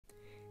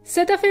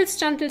Cetaphil's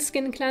Gentle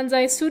Skin Cleanser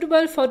is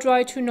suitable for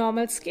dry to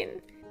normal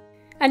skin,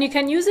 and you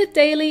can use it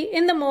daily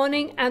in the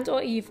morning and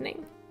or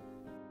evening.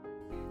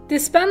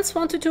 Dispense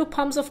 1 to 2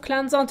 pumps of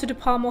cleanser onto the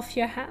palm of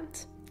your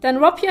hand. Then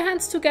rub your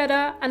hands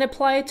together and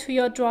apply it to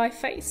your dry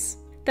face.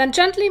 Then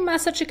gently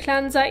massage the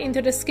cleanser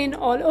into the skin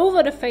all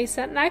over the face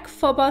and neck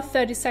for about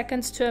 30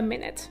 seconds to a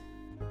minute.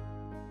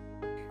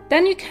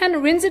 Then you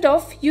can rinse it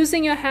off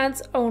using your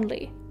hands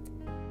only.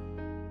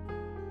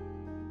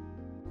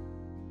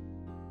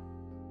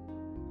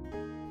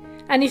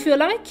 And if you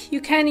like, you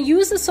can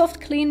use a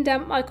soft, clean,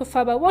 damp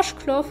microfiber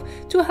washcloth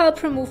to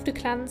help remove the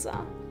cleanser.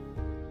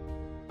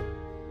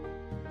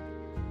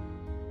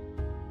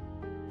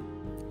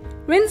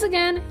 Rinse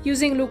again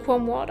using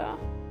lukewarm water.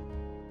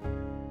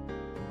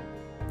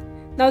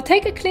 Now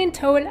take a clean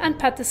towel and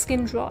pat the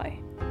skin dry.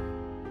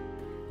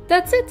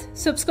 That's it!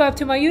 Subscribe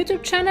to my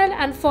YouTube channel,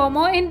 and for a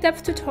more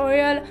in-depth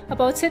tutorial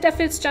about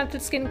Cetaphil's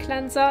Gentle Skin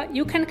Cleanser,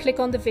 you can click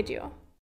on the video.